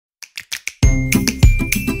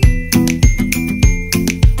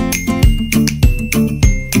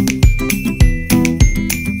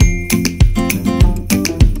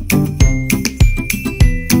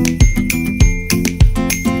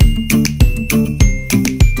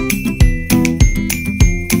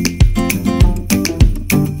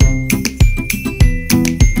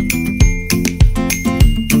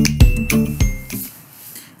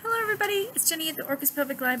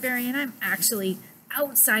library, and I'm actually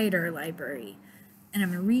outside our library. And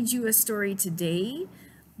I'm going to read you a story today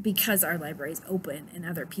because our library is open and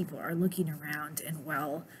other people are looking around, and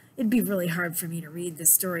well, it'd be really hard for me to read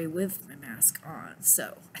this story with my mask on.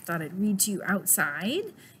 So I thought I'd read to you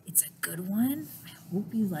outside. It's a good one. I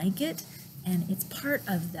hope you like it. And it's part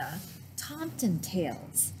of the Tomten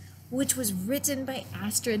Tales, which was written by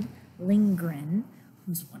Astrid Lindgren,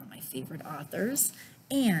 who's one of my favorite authors.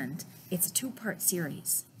 And it's a two-part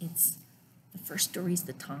series. It's the first story is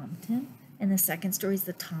the Tomten, and the second story is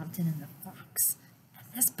the Tomten and the Fox. And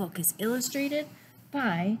this book is illustrated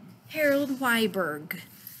by Harald Wiberg.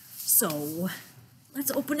 So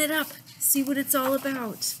let's open it up, see what it's all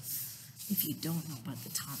about. If you don't know about the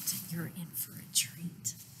Tomten, you're in for a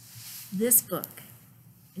treat. This book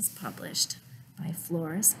is published by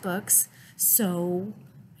Floris Books, so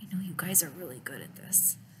I know you guys are really good at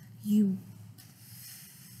this.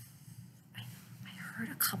 I heard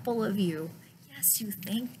a couple of you, yes, you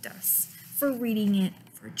thanked us for reading it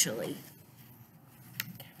virtually.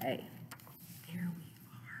 Okay, there we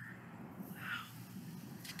are. Wow.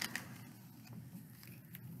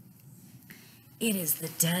 It is the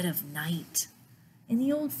dead of night, and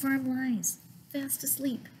the old farm lies fast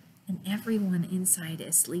asleep, and everyone inside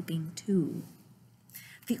is sleeping too.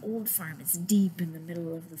 The old farm is deep in the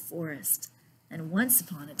middle of the forest, and once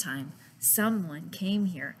upon a time, someone came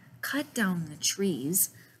here, cut down the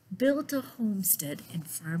trees, built a homestead, and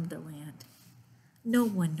farmed the land. No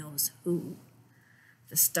one knows who.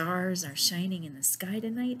 The stars are shining in the sky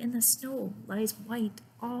tonight, and the snow lies white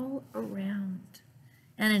all around,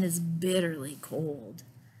 and it is bitterly cold.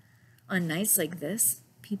 On nights like this,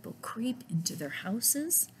 people creep into their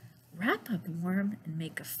houses, wrap up warm, and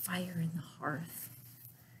make a fire in the hearth.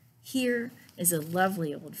 Here is a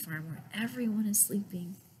lovely old farm where everyone is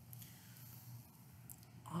sleeping.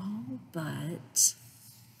 All but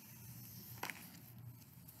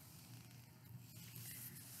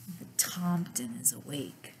the Tomten is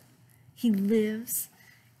awake. He lives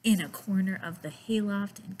in a corner of the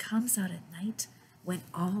hayloft and comes out at night when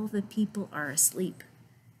all the people are asleep.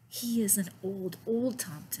 He is an old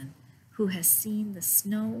Tomten who has seen the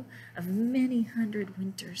snow of many hundred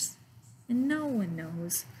winters, and no one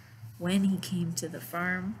knows when he came to the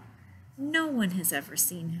farm. No one has ever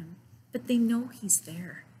seen him, but they know he's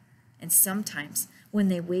there. And sometimes when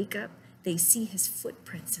they wake up, they see his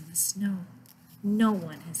footprints in the snow. No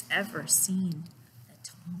one has ever seen the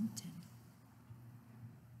Tomten.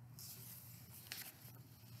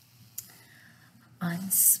 On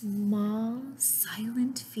small,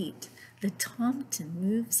 silent feet, the Tomten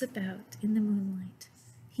moves about in the moonlight.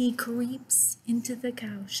 He creeps into the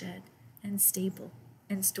cowshed and stable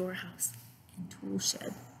and storehouse and tool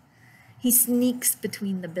shed. He sneaks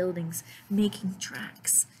between the buildings, making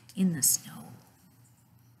tracks in the snow.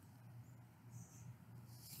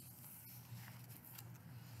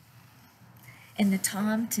 And the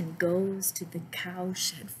Tomten goes to the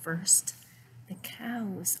cowshed first. The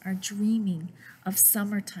cows are dreaming of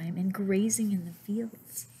summertime and grazing in the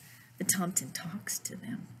fields. The Tomten talks to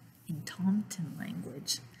them in Tomten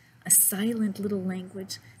language, a silent little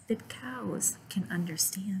language that cows can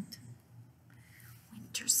understand.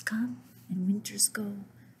 Winters come and winters go.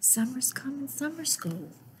 Summers come and summers go.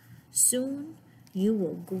 Soon you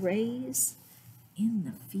will graze in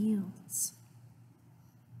the fields.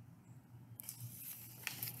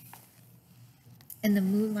 And the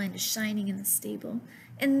moonlight is shining in the stable,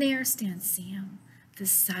 and there stands Sam, the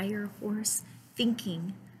sire horse,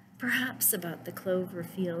 thinking perhaps about the clover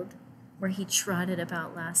field where he trotted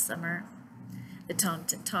about last summer. The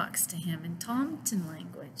Tomten talks to him in Tomten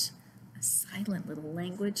language, a silent little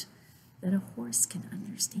language that a horse can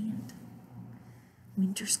understand.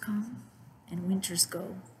 Winters come and winters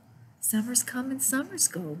go. Summers come and summers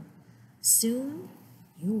go. Soon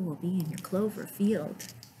you will be in your clover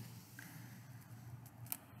field.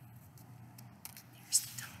 There's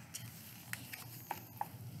the Tomten.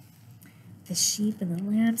 The sheep and the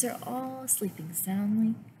lambs are all sleeping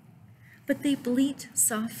soundly, but they bleat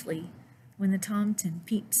softly when the Tomten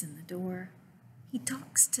peeps in the door. He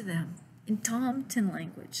talks to them in Tomten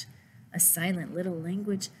language, a silent little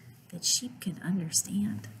language that sheep can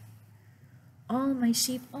understand. All my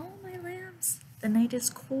sheep, all my lambs, the night is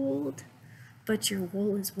cold, but your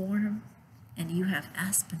wool is warm, and you have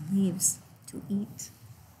aspen leaves to eat.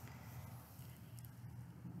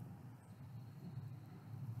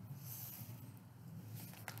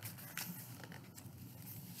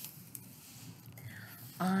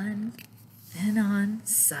 On, then on,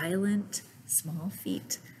 silent, small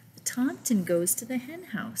feet, the Tomten goes to the hen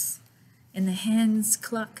house, and the hens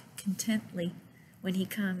cluck contently when he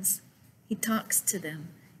comes. He talks to them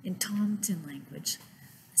in Tomten language,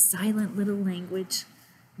 a silent little language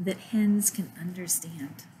that hens can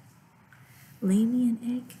understand. Lay me an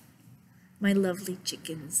egg, my lovely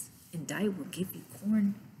chickens, and I will give you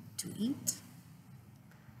corn to eat.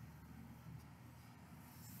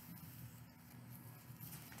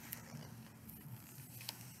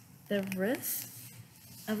 The roof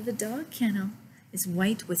of the dog kennel is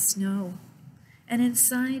white with snow, and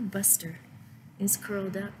inside Buster is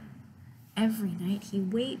curled up. Every night he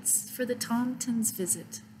waits for the Tomten's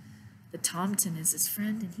visit. The Tomten is his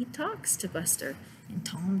friend, and he talks to Buster in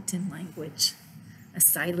Tomten language, a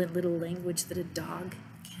silent little language that a dog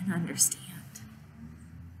can understand.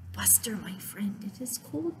 Buster, my friend, it is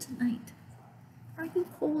cold tonight. Are you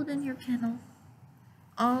cold in your kennel?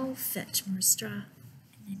 I'll fetch more straw,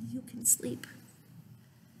 and then you can sleep.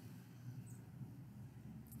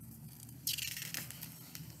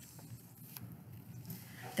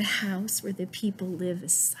 The house where the people live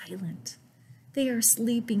is silent. They are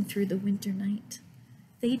sleeping through the winter night.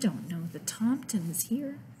 They don't know the Tomten is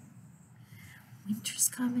here. Winters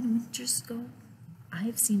come and winters go.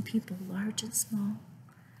 I've seen people large and small,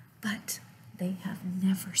 but they have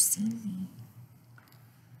never seen me.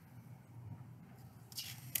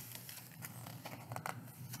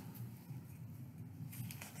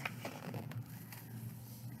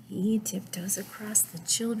 He tiptoes across the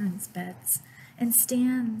children's beds and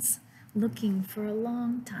stands looking for a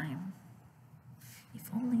long time. If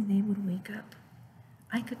only they would wake up,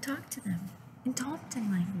 I could talk to them in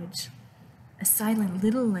Tomten language, a silent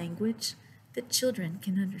little language that children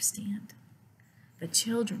can understand. But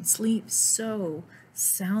children sleep so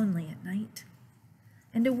soundly at night,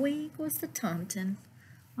 and away goes the Tomten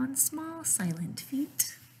on small silent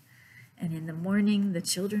feet. And in the morning the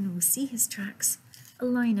children will see his tracks, a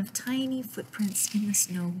line of tiny footprints in the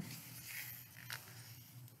snow.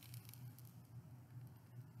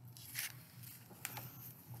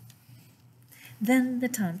 Then the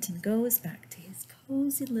Tomten goes back to his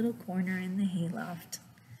cozy little corner in the hayloft,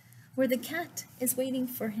 where the cat is waiting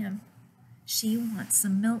for him. She wants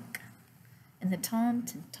some milk, and the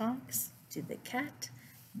Tomten talks to the cat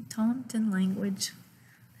in Tomten language,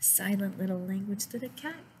 a silent little language that a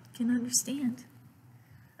cat can understand.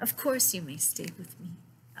 Of course you may stay with me.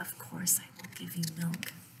 Of course I will give you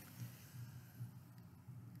milk.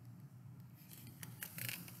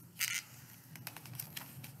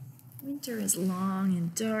 Winter is long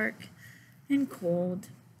and dark and cold,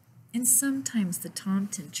 and sometimes the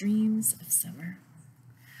Tomten dreams of summer.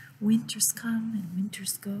 Winters come and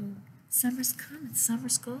winters go. Summers come and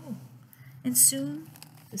summers go. And soon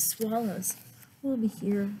the swallows will be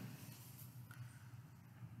here.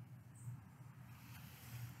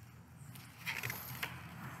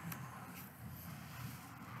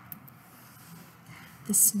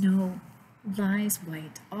 The snow lies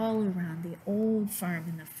white all around the old farm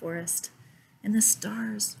in the forest, and the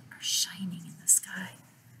stars are shining in the sky.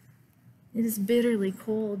 It is bitterly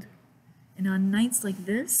cold, and on nights like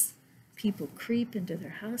this, people creep into their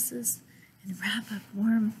houses and wrap up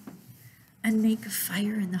warm and make a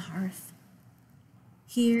fire in the hearth.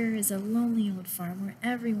 Here is a lonely old farm where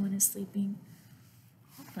everyone is sleeping,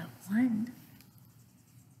 all but one.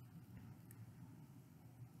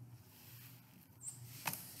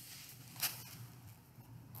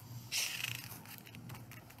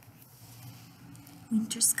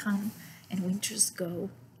 Winters come and winters go,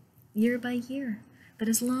 year by year, but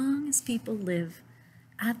as long as people live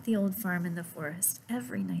at the old farm in the forest,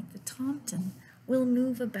 every night the Tomten will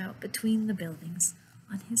move about between the buildings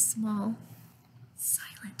on his small,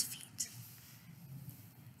 silent feet.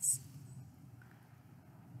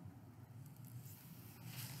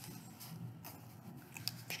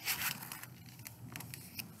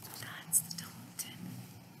 That's the Tomten.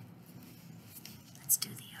 Let's do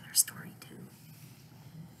the other story too.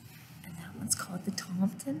 And that one's called The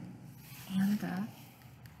Tomten and the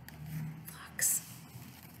Fox.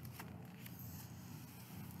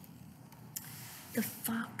 The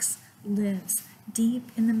fox lives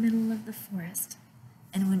deep in the middle of the forest,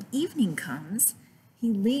 and when evening comes,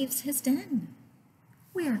 he leaves his den.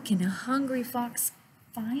 Where can a hungry fox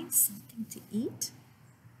find something to eat?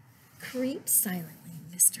 Creep silently,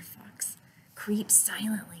 Mr. Fox. Creep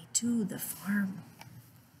silently to the farm.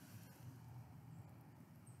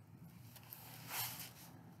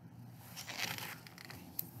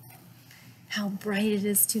 How bright it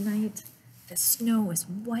is tonight. The snow is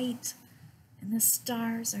white and the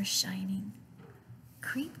stars are shining.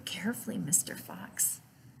 Creep carefully, Mr. Fox.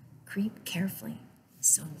 Creep carefully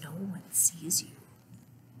so no one sees you.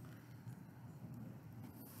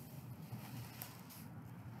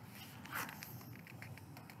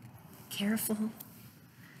 Careful,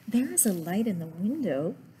 There is a light in the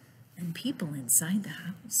window and people inside the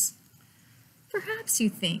house. Perhaps you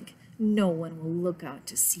think no one will look out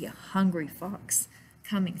to see a hungry fox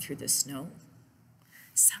coming through the snow.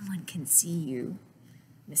 Someone can see you,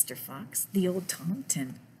 Mr. Fox, the old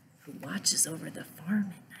Tomten, who watches over the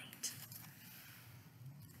farm at night.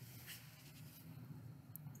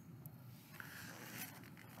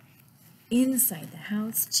 Inside the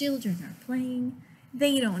house, children are playing.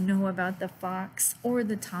 They don't know about the fox or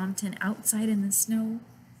the Tomten outside in the snow.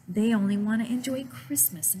 They only want to enjoy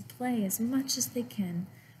Christmas and play as much as they can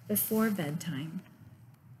before bedtime.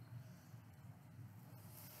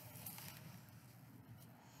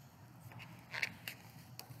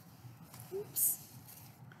 Oops.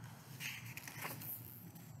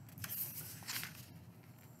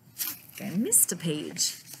 I missed a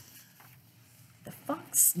page. The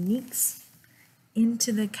fox sneaks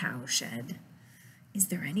into the cowshed. Is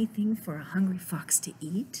there anything for a hungry fox to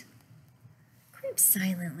eat? Creep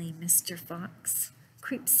silently, Mr. Fox.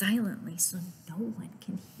 Creep silently so no one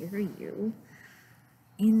can hear you.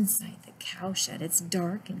 Inside the cowshed, it's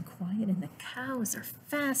dark and quiet, and the cows are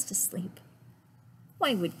fast asleep.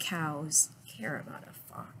 Why would cows care about a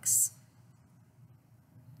fox?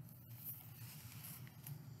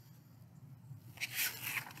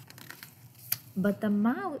 But the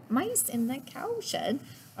mice in the cowshed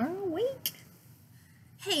are awake.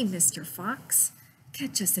 Hey, Mr. Fox,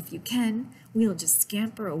 catch us if you can. We'll just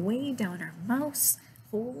scamper away down our mouse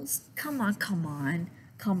holes. Come on, come on.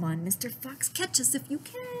 Come on, Mr. Fox, catch us if you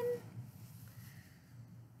can.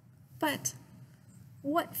 But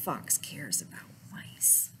what fox cares about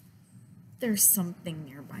mice? There's something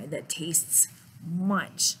nearby that tastes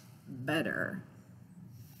much better.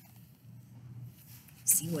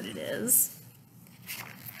 See what it is?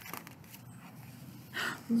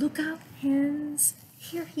 Look out, hens.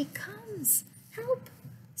 Here he comes. Help!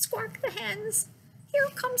 Squawk the hens. Here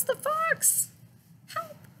comes the fox.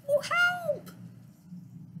 Help! Oh, help!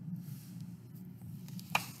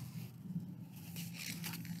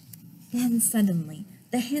 Then suddenly,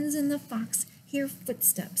 the hens and the fox hear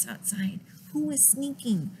footsteps outside. Who is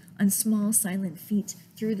sneaking on small silent feet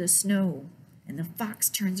through the snow? And the fox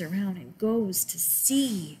turns around and goes to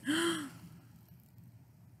see. Can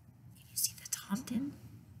you see the Tomten?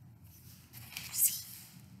 See?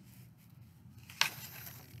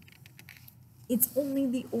 It's only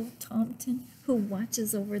the old Tomten who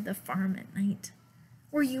watches over the farm at night.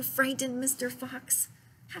 Were you frightened, Mr. Fox?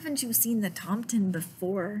 Haven't you seen the Tomten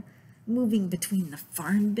before, moving between the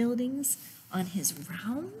farm buildings on his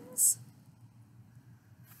rounds?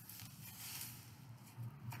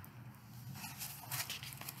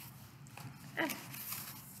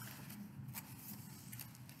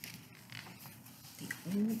 The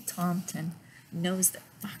old Tomten knows that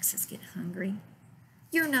foxes get hungry.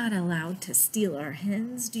 You're not allowed to steal our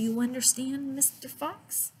hens, do you understand, Mr.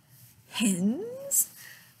 Fox? Hens?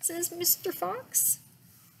 Says Mr. Fox.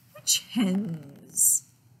 Which hens?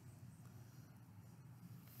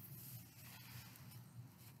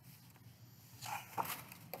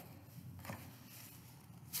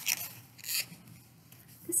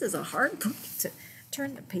 This is a hard book to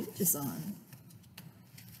turn the pages on.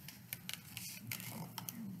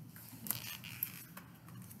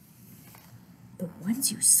 The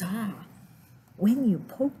ones you saw when you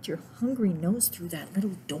poked your hungry nose through that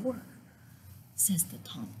little door, says the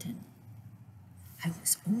Tomten. I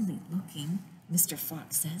was only looking, Mr.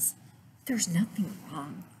 Fox says. There's nothing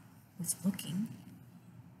wrong with looking.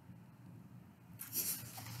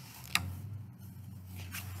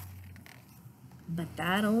 But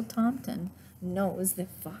that old Tomten knows that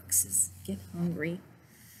foxes get hungry.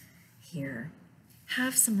 Here,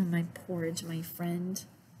 have some of my porridge, my friend.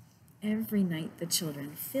 Every night the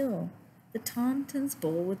children fill the Tomten's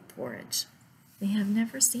bowl with porridge. They have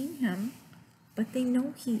never seen him, but they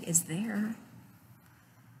know he is there.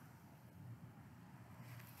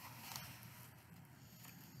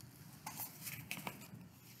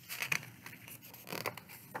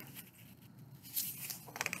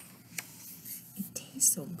 It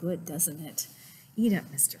tastes so good, doesn't it? Eat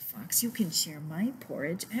up, Mr. Fox. You can share my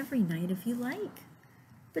porridge every night if you like,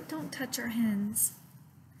 but don't touch our hens.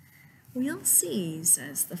 We'll see,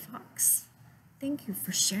 says the fox. Thank you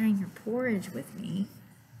for sharing your porridge with me.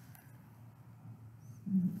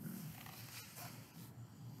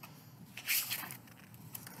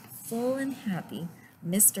 Full and happy,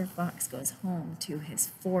 Mr. Fox goes home to his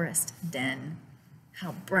forest den.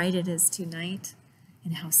 How bright it is tonight,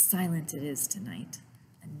 and how silent it is tonight.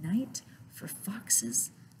 A night for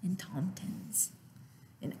foxes and Tomtens.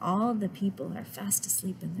 And all the people are fast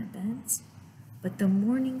asleep in their beds. but the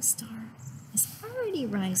morning star is already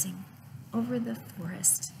rising over the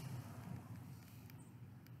forest.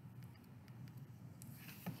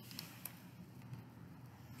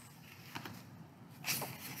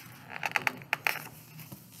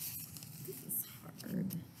 This is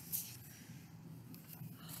hard.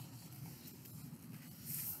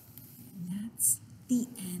 And that's the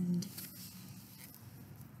end.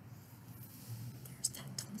 There's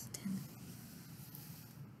that Tomten.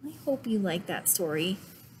 I hope you like that story.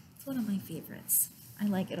 It's one of my favorites. I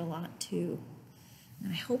like it a lot too.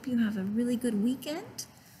 And I hope you have a really good weekend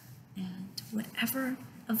and whatever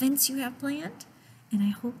events you have planned. And I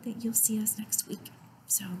hope that you'll see us next week.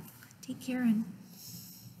 So take care, and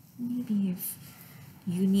maybe if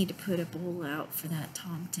you need to put a bowl out for that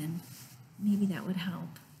Tomten, maybe that would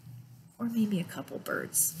help. Or maybe a couple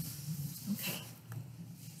birds. Okay.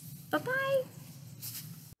 Bye-bye.